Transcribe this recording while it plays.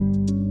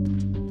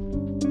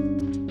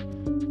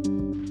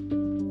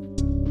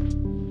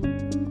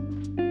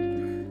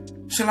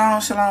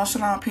Shalom, shalom,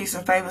 shalom, peace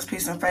and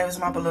favors,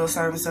 my beloved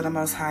servants of the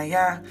Most High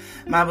Yah,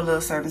 my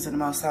beloved servants of the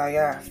Most High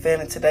Yah.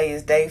 Family, today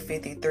is day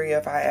 53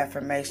 of our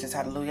affirmations,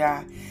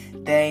 hallelujah.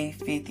 Day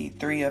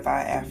 53 of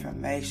our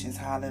affirmations,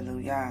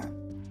 hallelujah.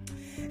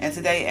 And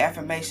today's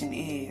affirmation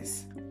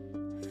is,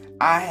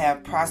 I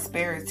have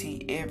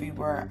prosperity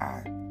everywhere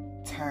I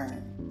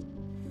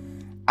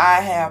turn.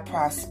 I have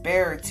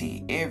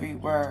prosperity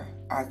everywhere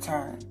I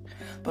turn.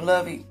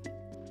 Beloved,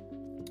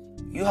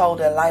 you hold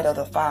the light of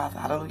the Father,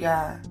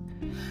 hallelujah.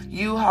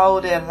 You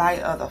hold that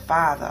light of the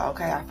Father,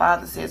 okay? Our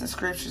Father says in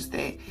scriptures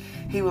that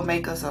He will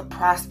make us a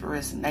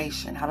prosperous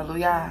nation,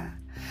 hallelujah.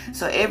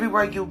 So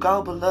everywhere you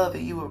go,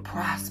 beloved, you will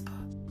prosper,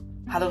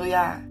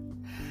 hallelujah.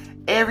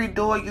 Every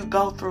door you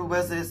go through,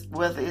 whether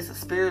it's a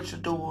spiritual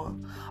door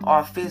or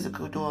a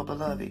physical door,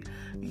 beloved,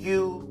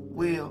 you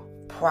will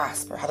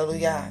prosper,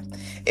 hallelujah.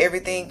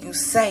 Everything you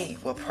say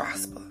will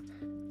prosper.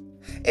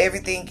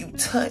 Everything you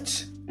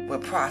touch will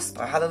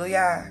prosper,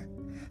 hallelujah.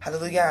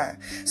 Hallelujah.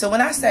 So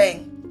when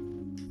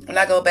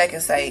I go back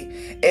and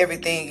say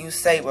everything you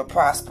say will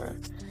prosper,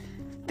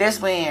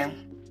 that's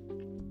when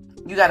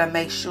you got to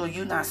make sure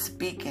you're not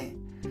speaking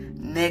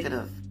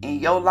negative in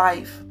your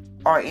life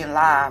or in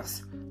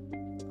lives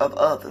of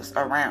others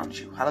around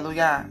you.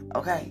 Hallelujah.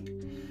 Okay.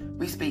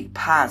 We speak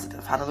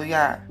positive.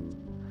 Hallelujah.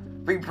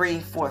 We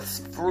bring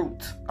forth fruit.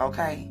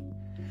 Okay.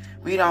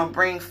 We don't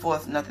bring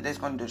forth nothing that's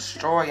going to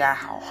destroy our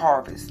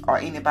harvest or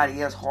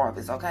anybody else's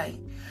harvest. Okay.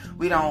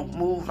 We don't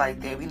move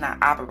like that. We not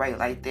operate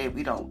like that.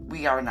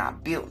 We are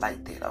not built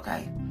like that,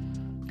 okay?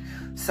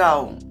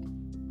 So,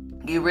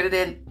 get rid of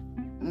that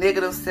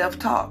negative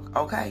self-talk,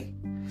 okay?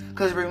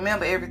 Because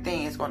remember,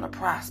 everything is going to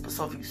prosper.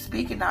 So, if you're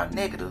speaking out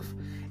negative,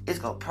 it's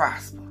going to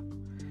prosper.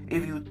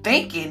 If you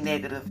thinking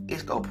negative,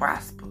 it's going to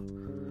prosper,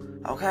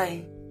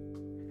 okay?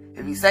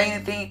 If you say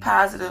anything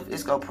positive,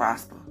 it's going to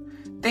prosper.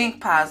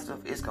 Think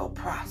positive, it's going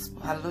to prosper.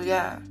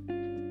 Hallelujah.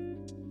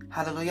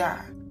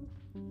 Hallelujah.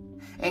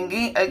 And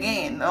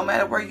again, no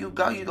matter where you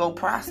go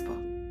prosper.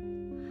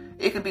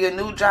 It could be a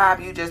new job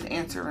you just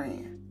enter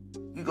in.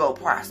 You go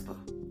prosper.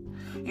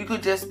 You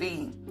could just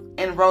be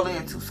enrolling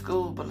into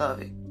school,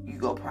 beloved. You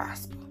go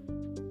prosper.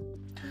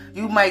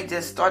 You might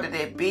just started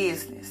that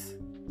business.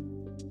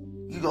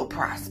 You go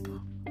prosper.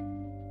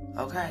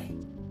 Okay?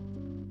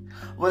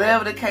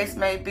 Whatever the case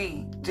may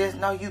be, just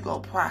know you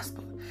go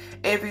prosper.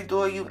 Every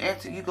door you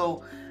enter, you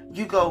go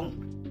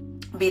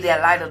be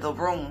that light of the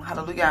room.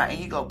 Hallelujah. And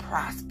you go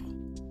prosper.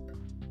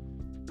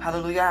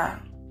 Hallelujah.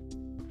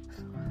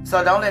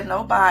 So don't let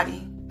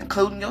nobody,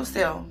 including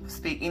yourself,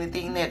 speak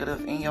anything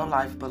negative in your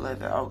life,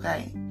 beloved,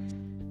 okay?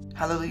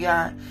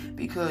 Hallelujah.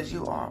 Because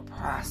you are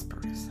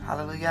prosperous.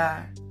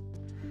 Hallelujah.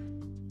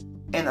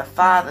 And the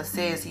Father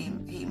says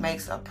He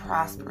makes a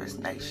prosperous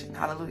nation.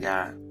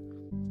 Hallelujah.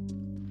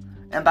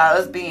 And by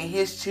us being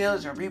His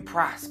children, we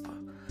prosper.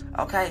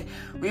 Okay?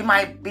 We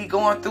might be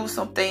going through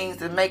some things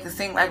that make it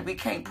seem like we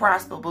can't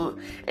prosper, but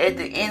at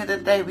the end of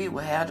the day, we will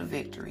have the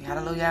victory.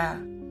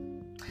 Hallelujah.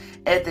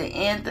 At the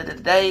end of the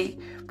day,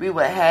 we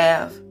will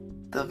have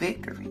the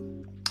victory.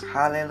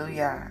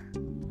 Hallelujah.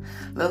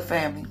 Little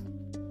family,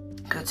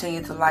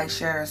 continue to like,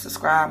 share, and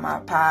subscribe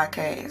my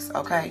podcast,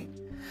 okay?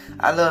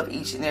 I love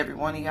each and every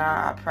one of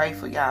y'all. I pray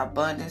for y'all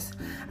abundance.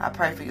 I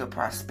pray for your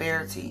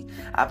prosperity.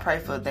 I pray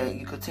for that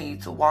you continue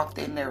to walk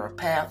that narrow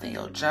path in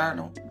your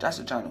journal. That's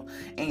a journal.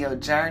 In your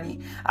journey.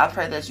 I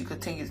pray that you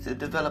continue to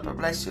develop a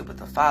relationship with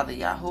the Father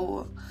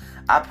Yahuwah.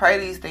 I pray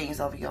these things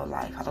over your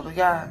life.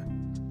 Hallelujah.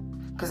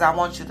 Because I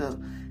want you to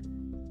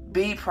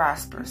be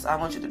prosperous. I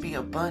want you to be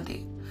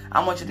abundant.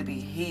 I want you to be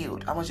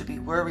healed. I want you to be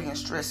worry and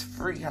stress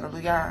free.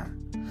 Hallelujah.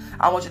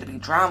 I want you to be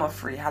drama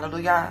free.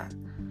 Hallelujah.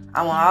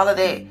 I want all of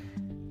that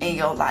in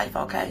your life,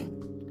 okay?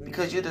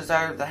 Because you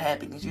deserve the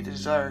happiness. You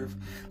deserve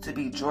to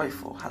be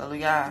joyful.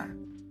 Hallelujah.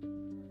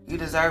 You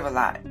deserve a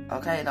lot,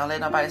 okay? Don't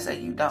let nobody say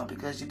you don't,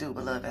 because you do,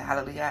 beloved.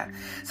 Hallelujah.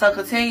 So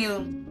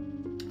continue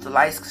to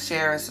like,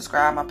 share, and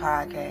subscribe my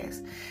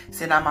podcast.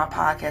 Send out my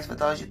podcast for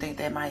those you think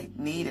they might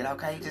need it,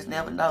 okay? You just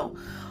never know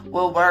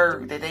what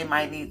word that they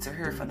might need to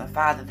hear from the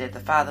Father, that the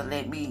Father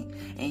let me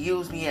and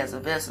use me as a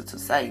vessel to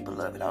say,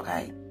 beloved,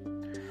 okay?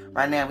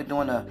 Right now we're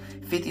doing a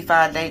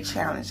 55-day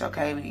challenge,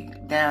 okay? We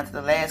down to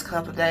the last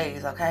couple of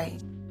days, okay?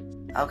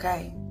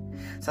 Okay?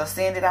 So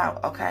send it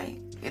out, okay?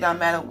 It don't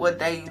matter what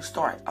day you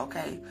start,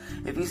 okay?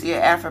 If you see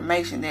an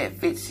affirmation that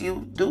fits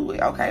you, do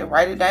it, okay?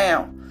 Write it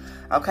down.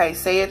 Okay,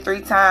 say it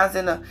 3 times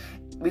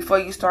before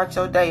you start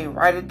your day.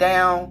 Write it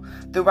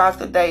down throughout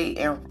the day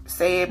and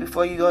say it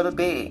before you go to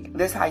bed.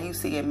 That's how you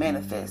see it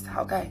manifest.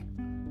 Okay?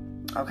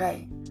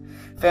 Okay.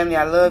 Family,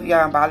 I love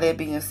y'all. And by that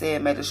being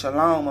said, may the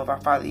shalom of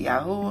our Father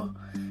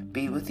Yahuwah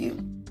be with you.